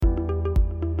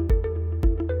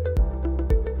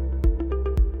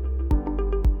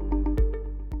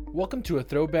Welcome to a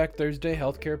Throwback Thursday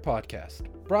Healthcare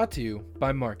podcast, brought to you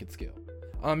by MarketScale.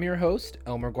 I'm your host,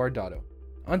 Elmer Guardado.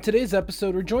 On today's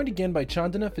episode, we're joined again by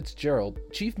Chandana Fitzgerald,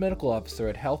 Chief Medical Officer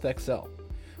at HealthXL.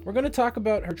 We're going to talk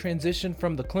about her transition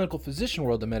from the clinical physician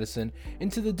world of medicine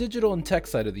into the digital and tech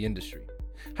side of the industry.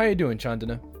 How are you doing,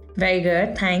 Chandana? Very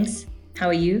good, thanks. How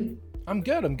are you? I'm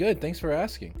good. Thanks for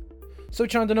asking. So,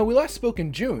 Chandana, we last spoke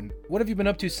in June. What have you been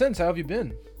up to since? How have you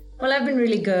been? Well, I've been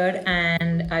really good,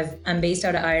 and I'm based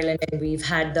out of Ireland, and we've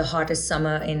had the hottest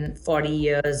summer in 40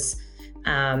 years,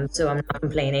 so I'm not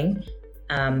complaining.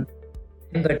 But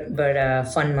a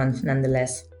fun month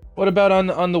nonetheless. What about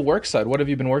on the work side? What have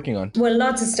you been working on? Well,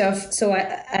 lots of stuff. So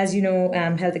as you know,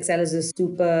 HealthXL is a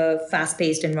super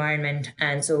fast-paced environment,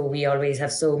 and so we always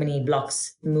have so many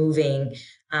blocks moving.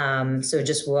 So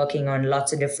just working on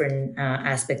lots of different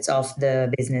aspects of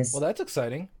the business. Well, that's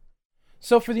exciting.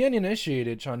 So for the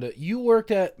uninitiated, Chanda, you worked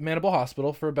at Mandible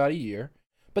Hospital for about a year,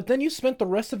 but then you spent the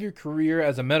rest of your career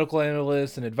as a medical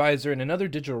analyst, an advisor, and in other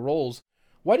digital roles.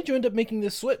 Why did you end up making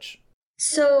this switch?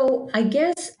 So I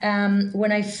guess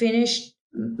when I finished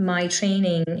my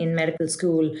training in medical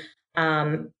school,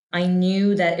 I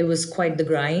knew that it was quite the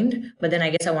grind, but then I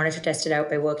guess I wanted to test it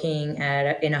out by working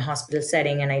in a hospital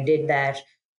setting, and I did that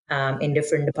in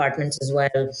different departments as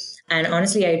well. And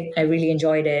honestly, I really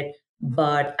enjoyed it.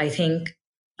 But I think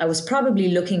I was probably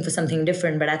looking for something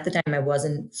different, but at the time I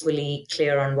wasn't fully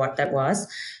clear on what that was.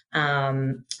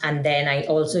 And then I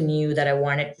also knew that I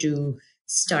wanted to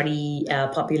study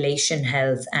population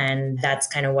health, and that's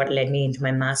kind of what led me into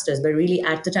my master's. But really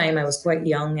at the time I was quite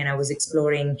young and I was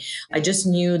exploring. I just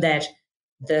knew that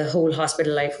the whole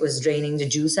hospital life was draining the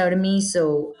juice out of me.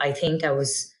 So I think I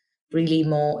was really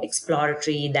more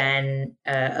exploratory than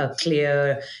a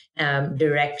clear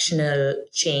directional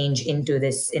change into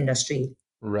this industry.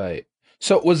 Right.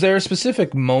 So was there a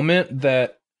specific moment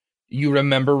that you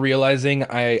remember realizing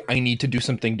I need to do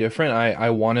something different? I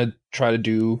want to try to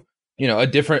do, a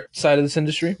different side of this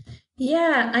industry?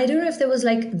 Yeah, I don't know if there was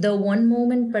like the one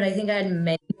moment, but I think I had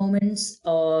many moments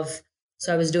so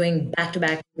I was doing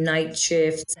back-to-back night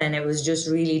shifts and it was just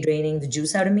really draining the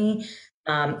juice out of me.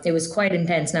 It was quite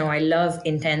intense. Now, I love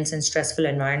intense and stressful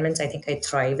environments. I think I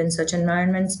thrive in such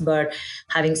environments. But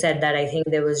having said that, I think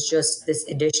there was just this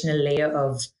additional layer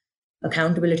of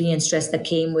accountability and stress that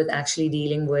came with actually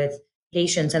dealing with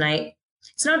patients. And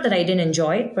it's not that I didn't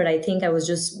enjoy it, but I think I was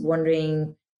just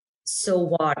wondering,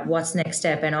 so what? What's next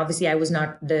step? And obviously, I was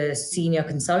not the senior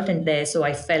consultant there. So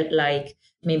I felt like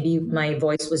maybe my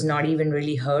voice was not even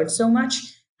really heard so much.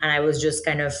 And I was just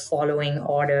kind of following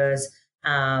orders.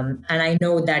 And I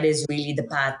know that is really the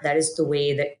path. That is the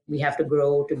way that we have to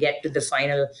grow to get to the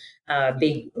final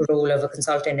big role of a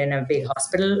consultant in a big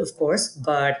hospital, of course.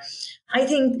 But I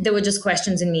think there were just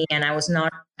questions in me, and I was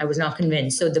not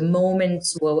convinced. So the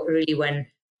moments were really when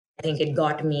I think it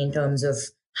got me in terms of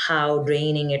how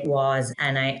draining it was,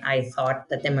 and I thought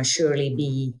that there must surely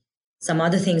be some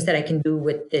other things that I can do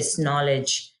with this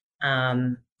knowledge,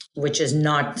 which is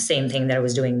not the same thing that I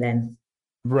was doing then.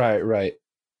 Right.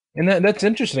 And that's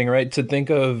interesting, right? To think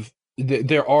of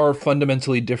there are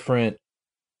fundamentally different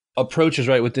approaches,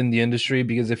 right, within the industry.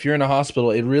 Because if you're in a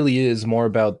hospital, it really is more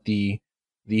about the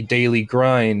daily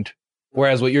grind.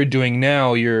 Whereas what you're doing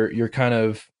now, you're kind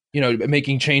of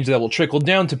making change that will trickle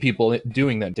down to people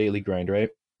doing that daily grind, right?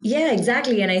 Yeah,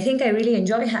 exactly. And I think I really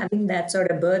enjoy having that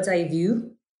sort of bird's eye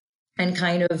view, and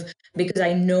kind of because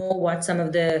I know what some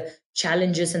of the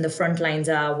challenges in the front lines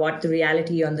are, what the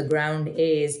reality on the ground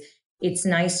is. It's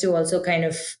nice to also kind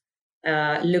of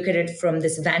look at it from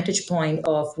this vantage point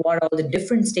of what all the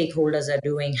different stakeholders are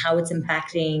doing, how it's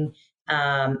impacting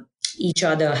each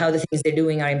other, how the things they're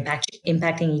doing are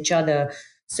impacting each other.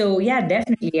 So yeah,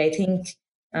 definitely. I think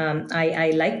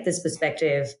I like this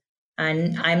perspective,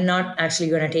 and I'm not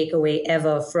actually going to take away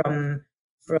ever from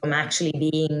actually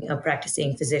being a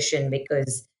practicing physician,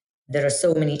 because there are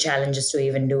so many challenges to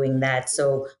even doing that.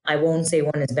 So I won't say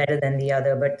one is better than the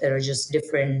other, but there are just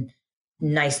different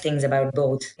nice things about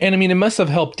both. And I mean, it must have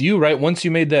helped you, right? Once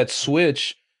you made that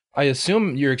switch, I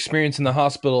assume your experience in the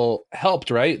hospital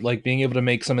helped, right? Like being able to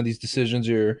make some of these decisions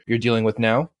you're dealing with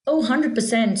now. Oh,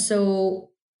 100%. So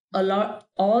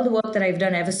all the work that I've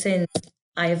done ever since,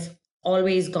 I've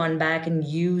always gone back and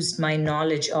used my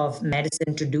knowledge of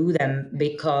medicine to do them,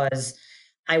 because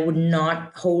I would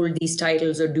not hold these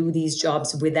titles or do these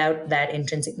jobs without that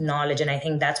intrinsic knowledge. And I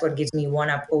think that's what gives me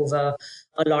one up over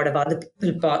a lot of other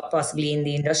people possibly in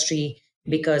the industry,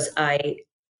 because I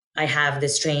have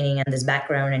this training and this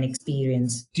background and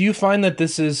experience. Do you find that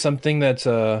this is something that's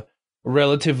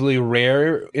relatively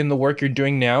rare in the work you're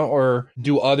doing now, or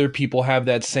do other people have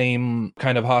that same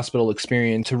kind of hospital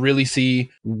experience to really see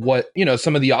what,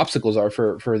 some of the obstacles are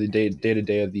for the day to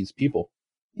day of these people?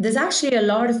 There's actually a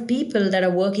lot of people that are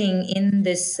working in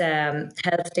this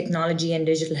health technology and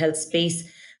digital health space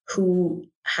who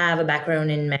have a background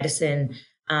in medicine.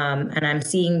 And I'm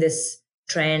seeing this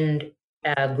trend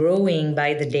growing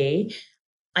by the day.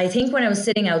 I think when I was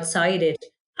sitting outside it,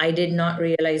 I did not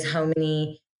realize how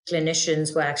many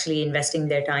clinicians were actually investing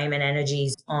their time and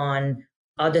energies on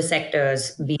other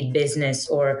sectors, be it business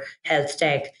or health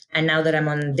tech. And now that I'm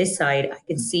on this side, I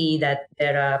can see that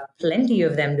there are plenty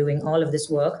of them doing all of this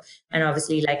work. And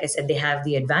obviously, like I said, they have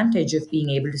the advantage of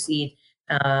being able to see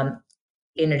it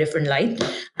in a different light.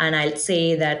 And I'll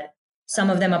say that some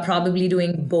of them are probably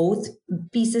doing both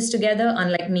pieces together,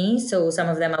 unlike me. So some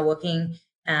of them are working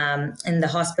in the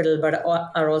hospital, but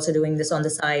are also doing this on the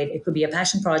side. It could be a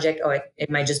passion project, or it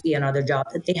might just be another job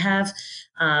that they have.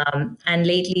 And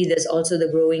lately, there's also the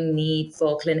growing need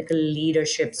for clinical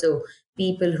leadership. So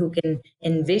people who can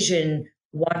envision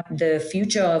what the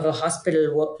future of a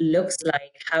hospital looks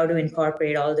like, how to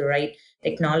incorporate all the right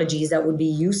technologies that would be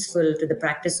useful to the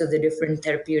practice of the different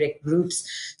therapeutic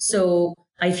groups. So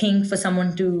I think for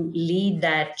someone to lead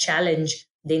that challenge,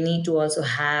 they need to also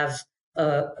have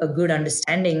a good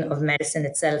understanding of medicine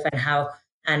itself and how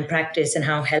and practice and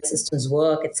how health systems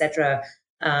work, etc.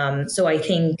 So I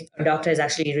think a doctor is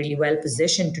actually really well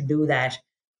positioned to do that.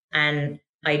 And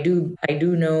I do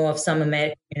know of some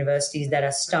American universities that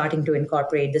are starting to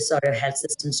incorporate this sort of health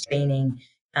systems training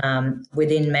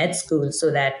within med school,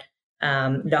 so that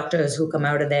doctors who come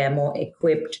out of there are more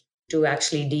equipped to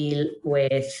actually deal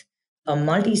with a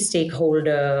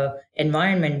multi-stakeholder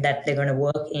environment that they're going to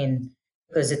work in,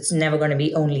 because it's never going to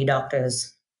be only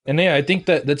doctors. And yeah, I think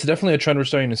that that's definitely a trend we're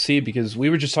starting to see, because we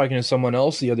were just talking to someone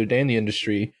else the other day in the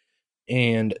industry,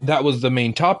 and that was the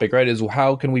main topic, right? Is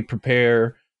how can we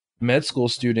prepare med school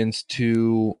students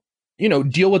to,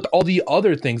 deal with all the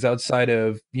other things outside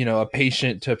of, a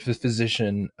patient to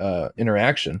physician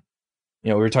interaction.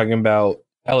 We were talking about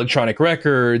electronic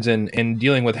records and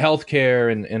dealing with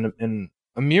healthcare and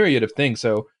a myriad of things.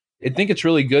 So I think it's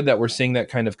really good that we're seeing that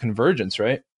kind of convergence,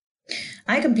 right?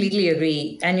 I completely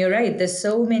agree. And you're right. There's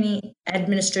so many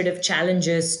administrative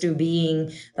challenges to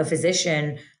being a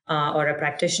physician or a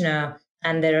practitioner.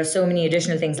 And there are so many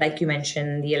additional things, like you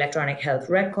mentioned, the electronic health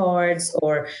records,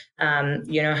 or,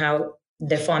 how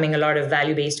they're forming a lot of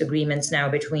value based agreements now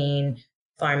between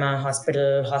pharma,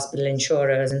 hospital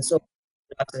insurers, and so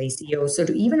lots of ACOs. So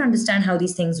to even understand how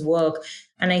these things work,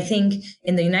 and I think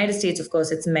in the United States, of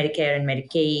course, it's Medicare and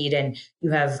Medicaid, and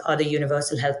you have other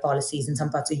universal health policies in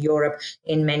some parts of Europe.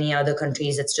 In many other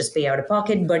countries, it's just pay out of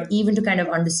pocket. But even to kind of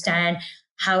understand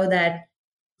how that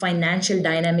financial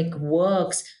dynamic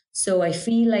works. So I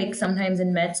feel like sometimes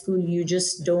in med school, you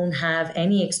just don't have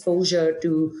any exposure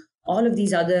to all of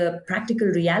these other practical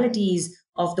realities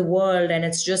of the world. And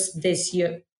it's just this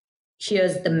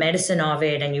here's the medicine of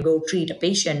it, and you go treat a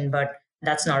patient, but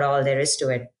that's not all there is to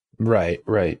it. Right,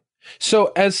 right.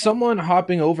 So, as someone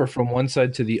hopping over from one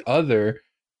side to the other,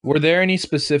 were there any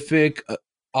specific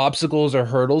obstacles or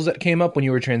hurdles that came up when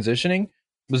you were transitioning?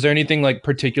 Was there anything like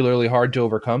particularly hard to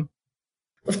overcome?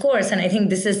 Of course, and I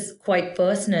think this is quite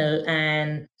personal.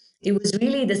 And it was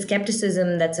really the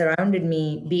skepticism that surrounded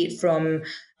me, be it from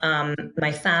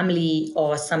my family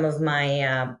or some of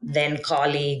my then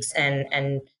colleagues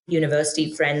and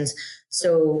university friends.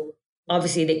 So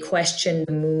obviously, they questioned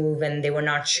the move, and they were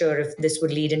not sure if this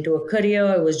would lead into a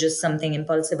career. It was just something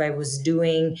impulsive I was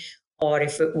doing, or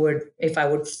if I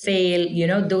would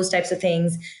fail, those types of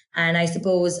things. And I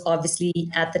suppose, obviously,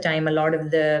 at the time, a lot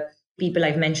of the people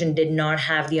I've mentioned did not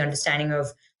have the understanding of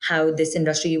how this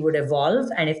industry would evolve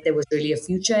and if there was really a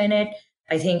future in it.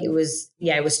 I think it was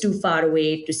too far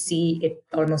away to see. It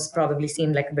almost probably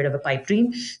seemed like a bit of a pipe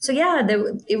dream. So yeah,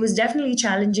 it was definitely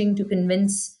challenging to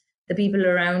convince the people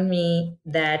around me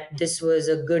that this was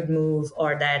a good move,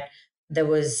 or that there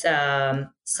was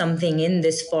something in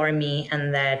this for me,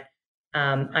 and that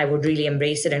I would really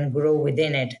embrace it and grow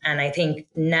within it. And I think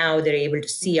now they're able to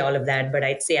see all of that. But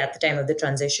I'd say at the time of the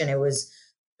transition, it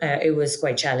was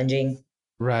quite challenging.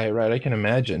 Right, right. I can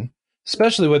imagine,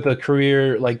 especially with a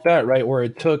career like that, right, where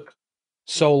it took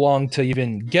so long to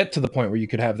even get to the point where you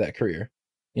could have that career,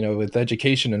 with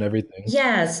education and everything.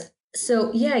 Yes.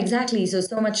 So yeah, exactly.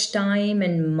 So much time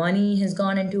and money has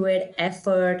gone into it,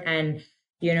 effort, and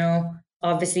you know,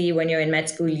 obviously when you're in med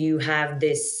school, you have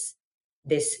this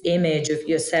image of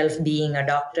yourself being a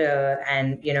doctor,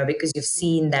 and because you've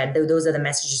seen that those are the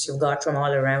messages you've got from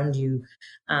all around you.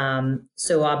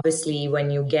 So obviously, when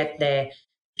you get there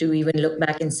to even look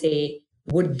back and say,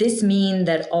 would this mean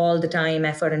that all the time,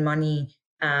 effort, and money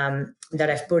that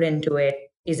I've put into it,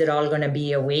 is it all going to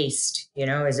be a waste?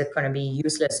 Is it going to be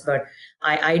useless? But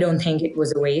I don't think it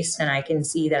was a waste. And I can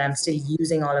see that I'm still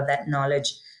using all of that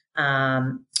knowledge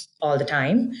all the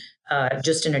time,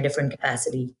 just in a different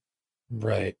capacity.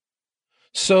 Right.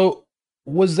 So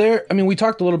was there, I mean, we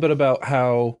talked a little bit about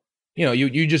how,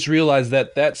 you just realized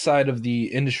that that side of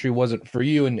the industry wasn't for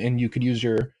you, and you could use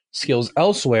your skills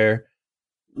elsewhere.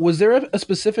 Was there a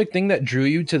specific thing that drew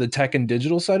you to the tech and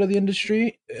digital side of the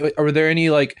industry? Or were there any,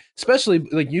 like, especially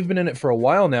like you've been in it for a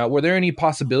while now, were there any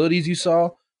possibilities you saw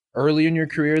early in your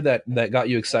career that got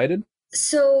you excited?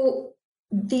 So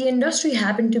the industry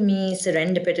happened to me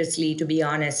serendipitously, to be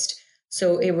honest.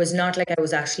 So it was not like I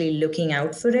was actually looking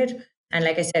out for it. And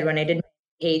like I said, when I did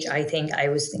my page, I think I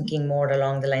was thinking more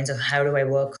along the lines of how do I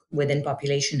work within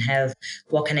population health?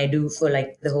 What can I do for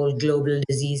like the whole global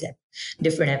disease,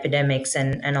 different epidemics,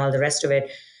 and all the rest of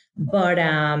it. But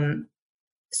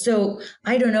so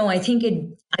I don't know. I think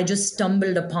I just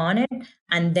stumbled upon it,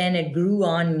 and then it grew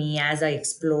on me as I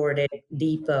explored it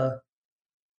deeper,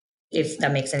 if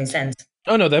that makes any sense.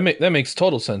 Oh no, that makes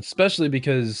total sense, especially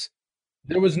because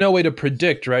there was no way to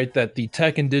predict, right, that the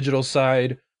tech and digital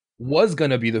side was going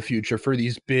to be the future for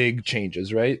these big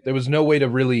changes, right? There was no way to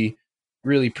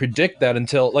really predict that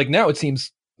until, like, now it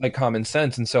seems like common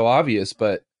sense and so obvious,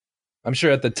 but I'm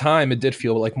sure at the time it did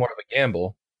feel like more of a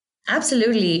gamble.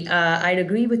 Absolutely. I'd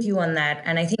agree with you on that.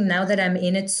 And I think now that I'm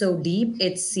in it so deep,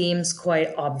 it seems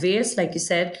quite obvious, like you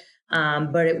said,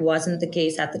 but it wasn't the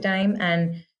case at the time.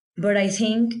 But I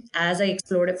think as I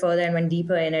explored it further and went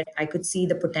deeper in it, I could see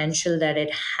the potential that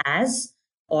it has,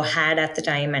 or had at the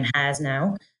time and has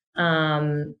now.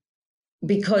 Um,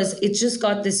 because it's just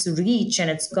got this reach,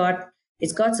 and it's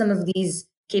got some of these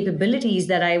capabilities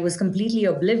that I was completely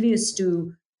oblivious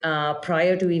to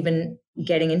prior to even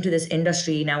getting into this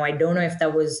industry. Now I don't know if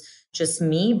that was just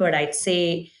me, but I'd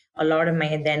say a lot of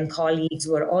my then colleagues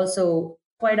were also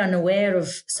quite unaware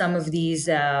of some of these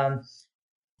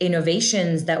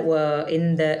innovations that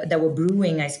were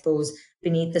brewing, I suppose,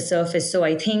 beneath the surface. So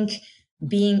I think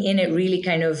being in it really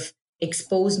kind of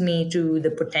exposed me to the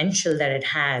potential that it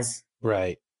has.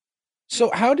 Right.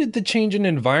 So how did the change in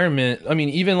environment, I mean,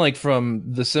 even like from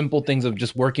the simple things of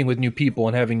just working with new people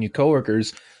and having new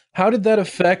coworkers, how did that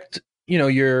affect,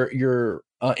 your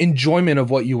enjoyment of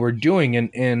what you were doing,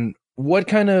 and what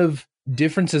kind of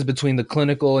differences between the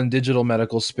clinical and digital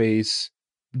medical space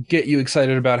get you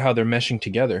excited about how they're meshing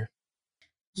together?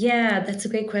 Yeah, that's a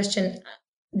great question.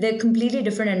 They're completely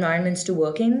different environments to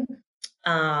work in.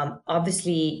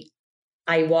 Obviously,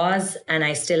 I was and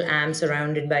I still am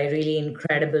surrounded by really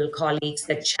incredible colleagues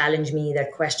that challenge me,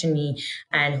 that question me,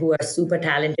 and who are super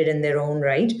talented in their own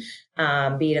right,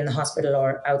 be it in the hospital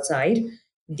or outside.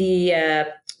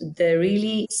 The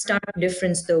really stark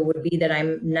difference, though, would be that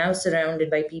I'm now surrounded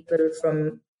by people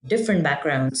from different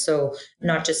backgrounds. So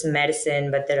not just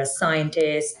medicine, but there are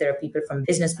scientists, there are people from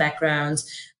business backgrounds,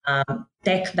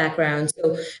 tech backgrounds.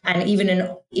 So, and even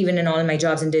in all my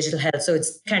jobs in digital health, so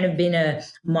it's kind of been a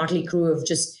motley crew of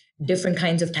just different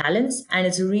kinds of talents, and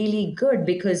it's really good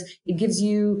because it gives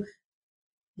you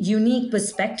unique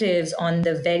perspectives on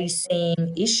the very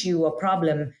same issue or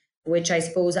problem, which I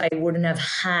suppose I wouldn't have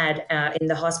had in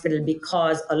the hospital,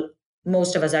 because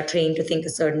most of us are trained to think a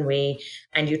certain way,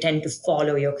 and you tend to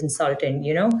follow your consultant.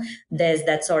 There's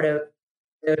that sort of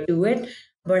to it.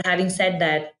 But having said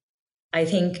that, I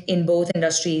think in both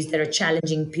industries there are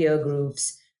challenging peer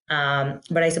groups.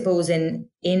 But I suppose in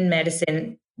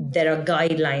medicine there are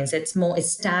guidelines. It's more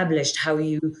established how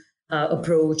you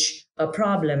approach a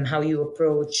problem, how you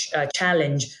approach a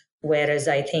challenge. Whereas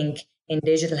I think in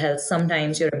digital health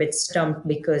sometimes you're a bit stumped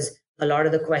because a lot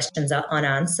of the questions are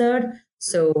unanswered.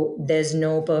 So there's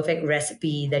no perfect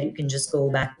recipe that you can just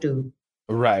go back to.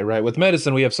 Right, right. With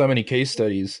medicine, we have so many case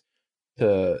studies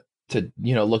to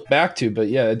look back to, but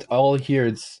yeah, it's all here.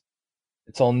 It's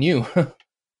all new,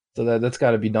 so that's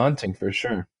got to be daunting for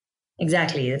sure.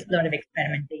 Exactly. There's a lot of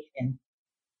experimentation.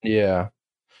 Yeah.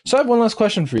 So I have one last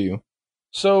question for you.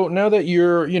 So now that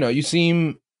you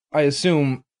seem, I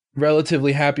assume,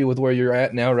 relatively happy with where you're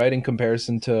at now, right? In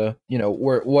comparison to,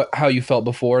 how you felt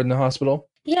before in the hospital.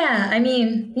 Yeah, I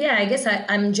mean, yeah, I guess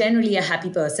I'm generally a happy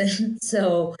person.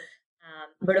 So,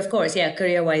 but of course, yeah,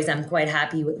 career wise, I'm quite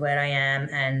happy with where I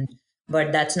am.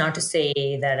 But that's not to say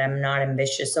that I'm not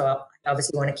ambitious. So I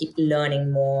obviously want to keep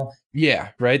learning more. Yeah,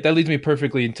 right. That leads me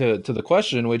perfectly to the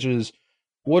question, which is,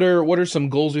 what are some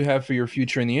goals you have for your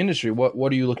future in the industry?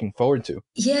 What are you looking forward to?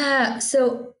 Yeah.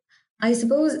 So I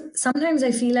suppose sometimes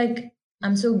I feel like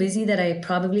I'm so busy that I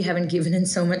probably haven't given in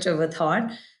so much of a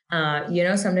thought.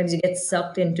 Sometimes you get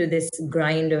sucked into this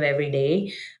grind of every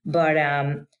day. But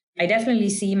I definitely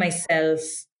see myself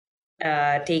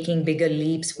taking bigger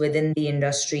leaps within the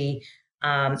industry.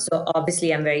 So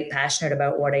obviously, I'm very passionate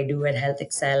about what I do at Health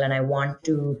Excel, and I want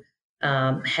to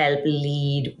help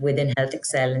lead within Health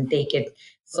Excel and take it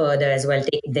further as well,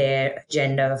 take their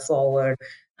agenda forward.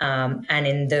 And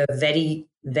in the very,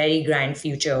 very grand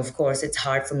future, of course, it's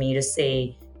hard for me to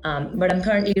say. But I'm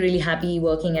currently really happy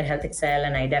working at Health Excel,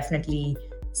 and I definitely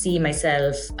see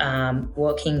myself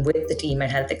working with the team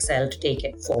at Health Excel to take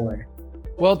it forward.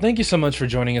 Well, thank you so much for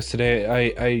joining us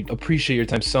today. I appreciate your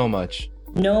time so much.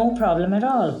 No problem at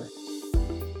all.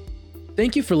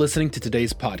 Thank you for listening to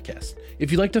today's podcast. If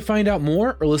you'd like to find out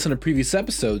more or listen to previous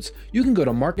episodes, you can go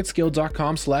to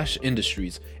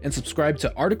marketscale.com/industries and subscribe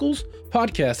to articles,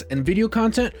 podcasts, and video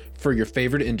content for your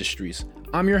favorite industries.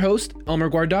 I'm your host, Elmer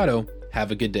Guardado. Have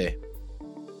a good day.